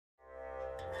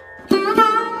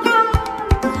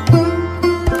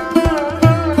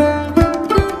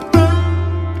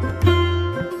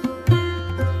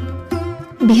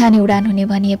बिहानै उडान हुने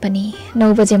भनिए पनि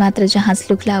 9 बजे मात्र जहाज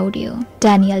लुक्ला उड्यो।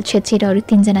 डानियल, छेत्री र अरू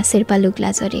 3 जना शेर्पा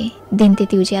लुक्ला झरे। दिन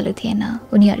त्यति उज्यालो थिएन।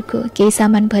 उनीहरूको केही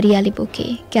सामान भरियाले बोके।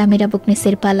 क्यामेरा बोक्ने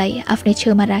शेर्पालाई आफ्नै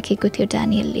छेउमा राखेको थियो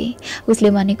डानियलले। उसले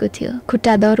भनेको थियो,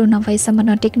 खुट्टा दह्रो नभएसम्म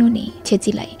नटेक्नु नि।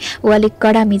 छेचीलाई ऊ अलिक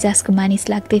कडा मिजाजको मानिस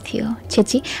लाग्दै थियो।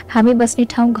 छेची, हामी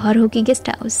बस्ने ठाउँ घर हो कि गेस्ट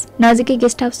हाउस? नजिकै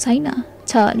गेस्ट हाउस छैन?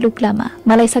 छ लुक्लामा।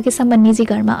 मलाई सकेसम्म निजी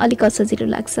घरमा अलिक असजिलो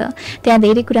लाग्छ। त्यहाँ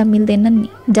धेरै कुरा मिल्दैनन् नि।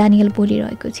 डानियल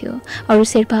बोलिरहेको थियो। अरू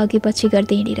शेर्पा अघि पछि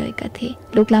गर्दै हिँडिरहेका थिए।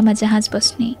 लुक्लामा जहाज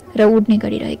बस्ने र उड्ने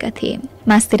गरिरहेका थिए।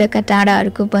 मास्तिरका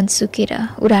डाँडाहरूको वन सुकेर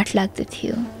उराट लाग्दो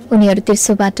थियो। उनीहरू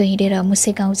तेर्सो बाटो हिँडेर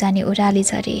मुसे गाउँ जाने ओह्राली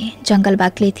झरे। जङ्गल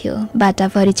बाक्लै थियो।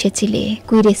 बाटाभरि छेचीले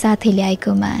कुहिरे साथै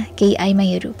ल्याएकोमा केही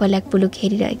आइमाईहरू पल्याक पुलुक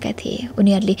हेरिरहेका थिए।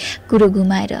 उनीहरूले कुरो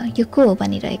घुमाएर यो को हो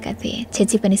भनिरहेका थिए।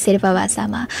 छेची पनि शेर्पा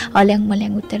भाषामा अल्याङ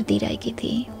मल्याङ उत्तर दिइरहेकी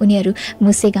थिए। उनीहरू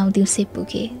मुसे गाउँ दिउँसै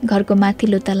पुगे। घरको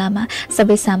माथिल्लो तलामा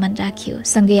सबै सामान राखियो।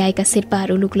 सँगै आएका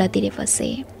शेर्पाहरू लुक्लातिर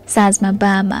बसे। साँझमा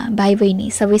बाआमा भाइ बहिनी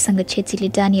सबैसँग छेचीले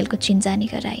डानियलको चिन्जानी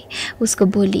गराए। उसको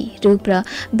बोली रूप र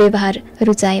व्यवहार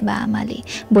रुचाए बाआमाले।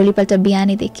 भोलिपल्ट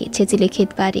बिहानैदेखि छेचीले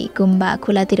खेतबारी गुम्बा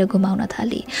खोलातिर घुमाउन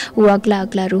थाले। ऊ अग्ला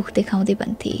अग्ला रुख देखाउँदै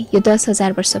भन्थे, यो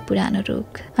 10,000 वर्ष पुरानो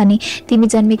रुख। अनि तिमी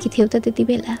जन्मेकी थियौ त त्यति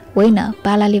बेला? होइन,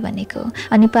 पालाले भनेको।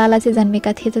 अनि पाला चाहिँ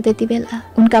जन्मेका थिए त त्यति बेला?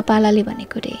 उनका पालाले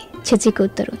भनेको रे। छेचीको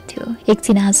उत्तर हुन्थ्यो।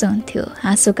 एकछिन हाँसो हुन्थ्यो।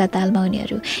 हाँसोका तालमा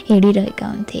उनीहरू हिँडिरहेका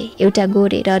हुन्थे। एउटा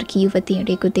गोरे र अर्की युवती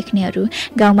हिँडेको देख्नेहरू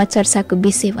गाउँमा चर्चाको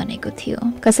विषय बनेको थियो।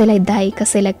 कसैलाई दाई,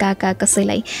 कसैलाई काका,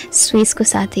 कसैलाई स्विसको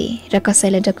साथी र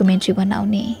कसैलाई डकुमेन्ट्री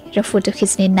बनाउने र फोटो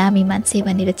खिच्ने नामी मान्छे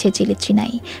भनेर छेचीले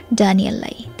चिनाई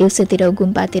डानियललाई। दिउँसोतिर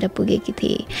गुम्बातिर पुगेकी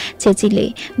थिए। छेचीले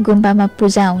गुम्बामा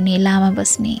पूजा हुने, लामा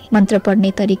बस्ने, मन्त्र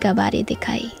पढ्ने तरिकाबारे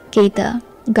देखाए। केही त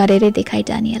गरेरै देखाए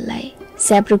डानियललाई।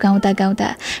 स्याब्रो गाउँदा गाउँदा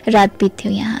रात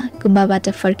बित्थ्यो। यहाँ गुम्बाबाट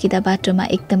फर्किँदा बाटोमा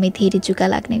एकदमै धेरै जुका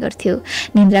लाग्ने गर्थ्यो।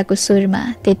 निन्द्राको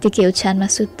स्वरमा त्यत्तिकै ओछ्यानमा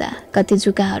सुत्दा कति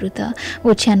जुकाहरू त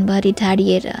ओछ्यानभरि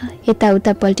ढाडिएर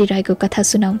यताउता पल्टिरहेको कथा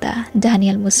सुनाउँदा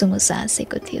डानियल मुसुमुसु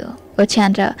हाँसेको थियो।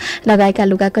 ओछ्यान र लगाएका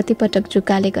लुगा कतिपटक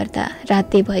जुकाले गर्दा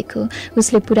राते भएको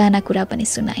उसले पुराना कुरा पनि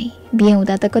सुनाई। बिहे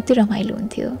हुँदा त कति रमाइलो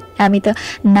हुन्थ्यो। हामी त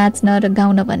नाच्न र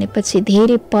गाउन भनेपछि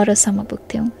धेरै परसम्म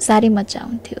पुग्थ्यौँ। साह्रै मजा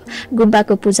हुन्थ्यो।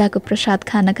 गुम्बाको पूजाको प्रसाद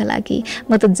खानका लागि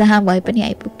म त जहाँ भए पनि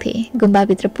आइपुग्थेँ।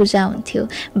 गुम्बाभित्र पूजा हुन्थ्यो,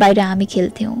 बाहिर हामी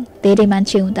खेल्थ्यौँ। धेरै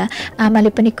मान्छे हुँदा आमाले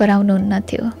पनि कराउनुहुन्न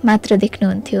थियो, मात्र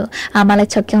देख्नुहुन्थ्यो। आमालाई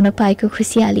छक्क्याउन पाएको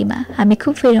खुसियालीमा हामी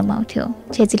खुब रमाउँथ्यौँ।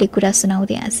 छेचीले कुरा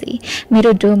सुनाउँदै हाँसी।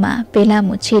 मेरो डोमा,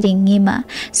 पेलामु, छिरिङ, निमा,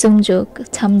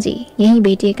 सुमजोक, छम्जी यही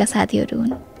भेटिएका साथीहरू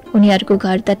हुन्। उनीहरूको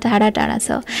घर त टाढा टाढा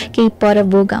छ। केही पर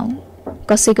बो गाउँ,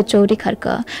 कसैको चौरी खर्क,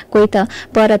 कोही त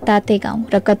पर ताते गाउँ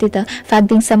र कति त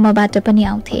फाक्दिङसम्मबाट पनि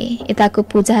आउँथे। यताको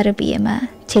पूजा र बिहेमा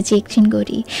छेची एकछिन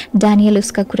गोरी। डानियल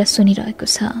उसका कुरा सुनिरहेको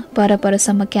छ।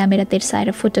 परसम्म क्यामेरा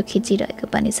तेर्साएर फोटो खिचिरहेको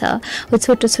पनि छ। ऊ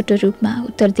छोटो छोटो रूपमा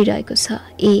उत्तर दिइरहेको छ,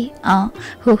 ए अँ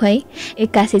हो है।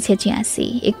 एक्कासी छेची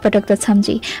हाँसी। एकपटक त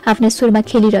छम्जी आफ्नो सुरमा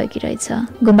खेलिरहेकी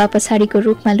रहेछ। गुम्बा पछाडिको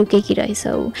रुखमा लुकेकी रहेछ।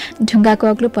 ऊ ढुङ्गाको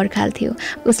अग्लो पर्खाल्थ्यो।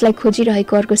 उसलाई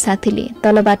खोजिरहेको अर्को साथीले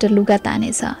तलबाट लुगा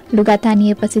तानेछ। लुगा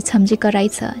तानिएपछि छम्जी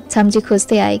कराइछ। छम्जी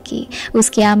खोज्दै आएकी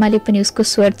उसकी आमाले पनि उसको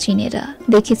स्वर चिनेर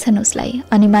देखिछन्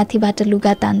उसलाई। अनि माथिबाट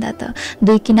लुगा तान्दा त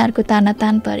दुई किनारको ताना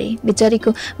तान परे।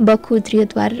 बिचरीको बक्खु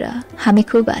द्रियोद्वार र हामी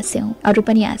खुब हाँस्यौँ। अरू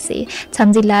पनि हाँसे।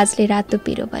 छम्जी लाजले रातो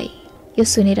पिरो भई। यो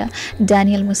सुनेर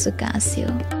डानियल मुसुक्क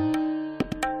हाँस्यो।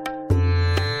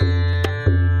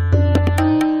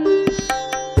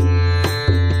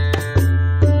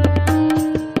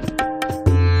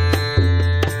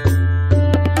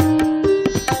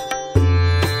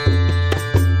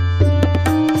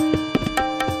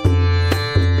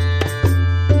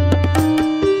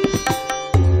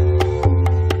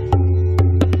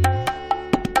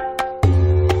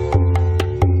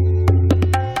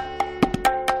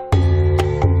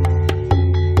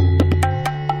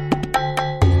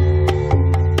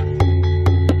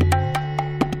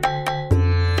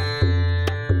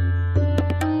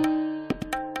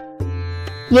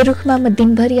 यो रुखमा म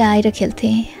दिनभरि आएर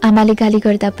खेल्थेँ। आमाले गाली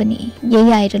गर्दा पनि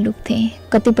यही आएर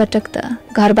लुक्थेँ। कतिपटक त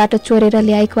घरबाट चोरेर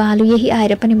ल्याएको आलु यही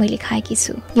आएर पनि मैले खाएकी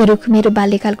छु। यो रुख मेरो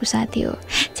बाल्यकालको साथी हो।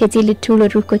 छेचीले ठुलो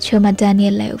रुखको छेउमा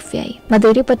डानियललाई उफ्याए। म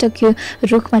धेरै पटक यो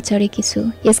रुखमा चढेकी छु।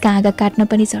 यसका हाँगा काट्न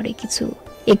पनि चढेकी छु।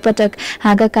 एकपटक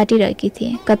हाँगा काटिरहेकी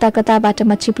थिएँ। कता कताबाट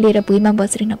म चिप्लिएर भुइँमा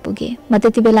बस्रिन पुगेँ। म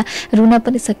त्यति बेला रुन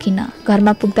पनि सकिनँ।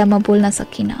 घरमा पुग्दा म बोल्न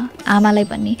सकिनँ। आमालाई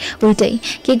भन्ने उल्टै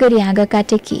के गरी हाँगा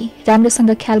काटे कि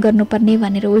राम्रोसँग ख्याल गर्नुपर्ने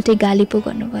भनेर उल्टै गाली पो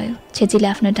गर्नुभयो। छेचीले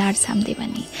आफ्नो ढाड छाम्दै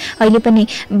भने, अहिले पनि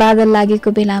बादल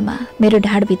लागेको बेलामा मेरो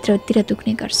ढाडभित्रतिर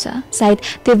दुख्ने गर्छ। सायद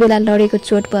त्यो बेला लडेको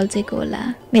चोट बल्झेको होला।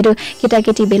 मेरो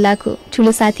केटाकेटी बेलाको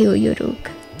ठुलो साथी हो यो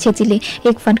रुख। छेचीले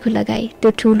एक फन्कु लगाई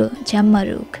त्यो ठुलो झ्याम्म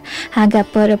रुख। हाँगा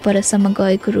परसम्म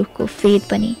गएको रुखको फेद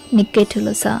पनि निकै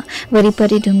ठुलो छ।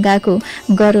 वरिपरि ढुङ्गाको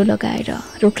गरो लगाएर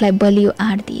रुखलाई बलियो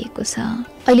आँट दिएको छ।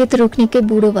 अहिले त रुख निकै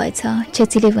बुढो भएछ,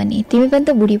 छेचीले भने। तिमी पनि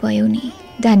त बुढी भयौ नि,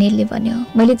 डानियलले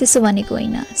भन्यो। मैले त्यसो भनेको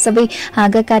होइन, सबै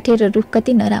हाँगा काटेर रुख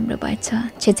कति नराम्रो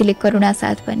भएछ। छेचीले करुणा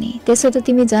साथ भने। त्यसो त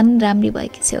तिमी झन् राम्री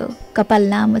भएकी छौ। कपाल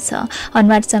लामो छ,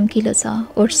 अनुहार चम्किलो छ,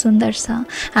 ओठ सुन्दर छ,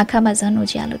 आँखामा झन्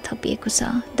उज्यालो थपिएको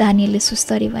छ। डानियलले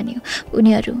सुस्तरी भन्यो।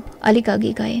 उनीहरू अलिक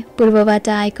अघि गए। पूर्वबाट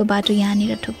आएको बाटो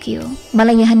यहाँनिर ठोकियो।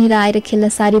 मलाई यहाँनिर आएर खेल्न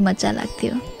साह्रै मजा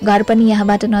लाग्थ्यो। घर पनि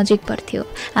यहाँबाट नजिक पर्थ्यो।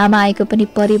 आमा आएको पनि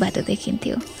परिबाट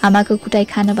देखिन्थ्यो। आमाको कुटाई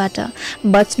खानबाट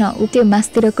बच्न उत्यो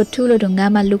मास्तिरको ठुलो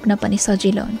ढुङ्गामा लुक्न पनि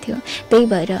सजिलो हुन्थ्यो। त्यही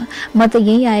भएर म त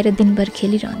यहीँ आएर दिनभर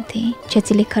खेलिरहन्थेँ,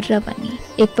 छेचीले खर्र भने।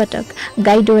 एकपटक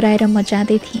गाई डोराएर म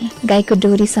जाँदै थिएँ। गाईको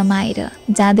डोरी समाएर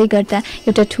जाँदै गर्दा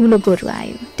एउटा ठुलो गोरु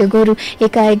आयो। त्यो गोरु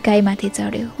एकाएक गाईमाथि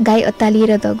चढ्यो। गाई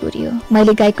अत्तालिएर दगुर्यो।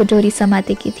 मैले गाईको डोरी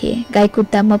समातेकी थिएँ। गाई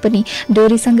कुट्दा म पनि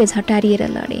डोरीसँगै झटारिएर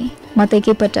लडेँ। म त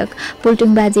एकैपटक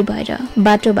पुल्टुङबाजी भएर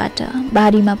बाटोबाट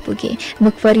बारीमा पुगेँ।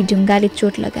 मुखभरि ढुङ्गाले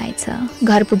चोट लगाएछ।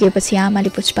 घर पुगेपछि आमाले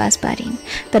पुछपाछ पारिन्।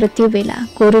 तर त्यो बेला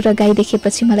गोरु र गाई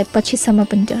देखेपछि मलाई पछिसम्म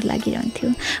पनि डर लागिरहन्थ्यो।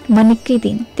 म निकै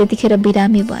दिन त्यतिखेर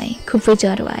बिरामी भएँ। खुबै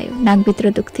ज्वरो आयो,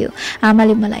 नाकभित्र दुख्थ्यो।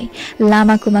 आमाले मलाई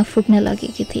लामाकोमा फुक्न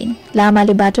लगेकी थिइन्।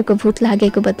 लामाले बाटोको भूत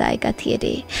लागेको बताएका थिए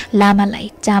रे।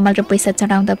 लामालाई चामल र पैसा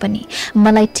चढाउँदा पनि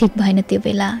मलाई ठिक भएन त्यो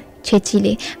बेला।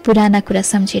 छेचीले पुराना कुरा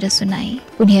सम्झेर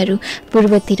सुनाए। उनीहरू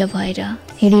पूर्वतिर भएर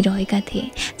हिँडिरहेका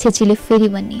थिए। छेचीले फेरि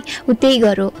भन्ने, उ त्यही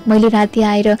गरो। मैले राति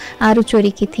आएर आरू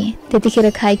चोरेकी थिएँ। त्यतिखेर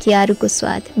खाएकी आरूको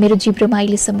स्वाद मेरो जिब्रोमा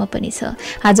अहिलेसम्म पनि छ।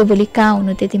 आजभोलि कहाँ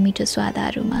हुनु त्यति मिठो स्वाद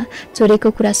आरूमा। चोरेको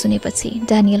कुरा सुनेपछि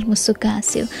डानियल मुसुक्क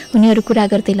हाँस्यो। उनीहरू कुरा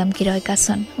गर्दै लम्किरहेका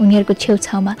छन्। उनीहरूको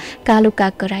छेउछाउमा कालो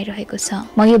काग कराइरहेको छ।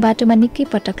 म यो बाटोमा निकै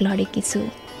पटक लडेकी छु।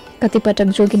 कतिपटक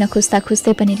जोगिन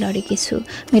खोज्दै पनि लडेकी छु।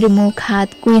 मेरो मुख, हात,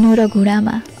 कुइनो र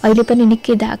घुँडामा अहिले पनि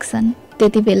निकै दाग छन्।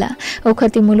 त्यति बेला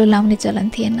ओखती मुलो लाउने चलन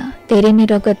थिएन। धेरै नै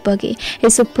रगत बगे।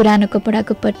 यसो पुरानो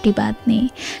कपडाको पट्टी बाँध्ने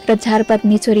र झारपात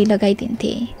निचोरी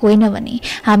लगाइदिन्थे। होइन भने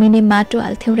हामी नै माटो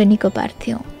हाल्थ्यौँ र निको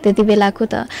पार्थ्यौँ। त्यति बेलाको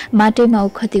त माटैमा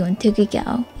ओखती हुन्थ्यो कि क्या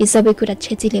हो। यी सबै कुरा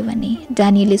छेचीले भने।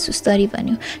 डानियलले सुस्तरी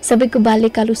भन्यो। सबैको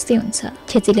बाल्यकाल उस्तै हुन्छ।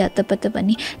 छेचीले हत्तपत्त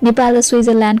पनि। नेपाल र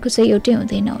स्विजरल्यान्डको चाहिँ एउटै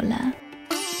हुँदैन होला।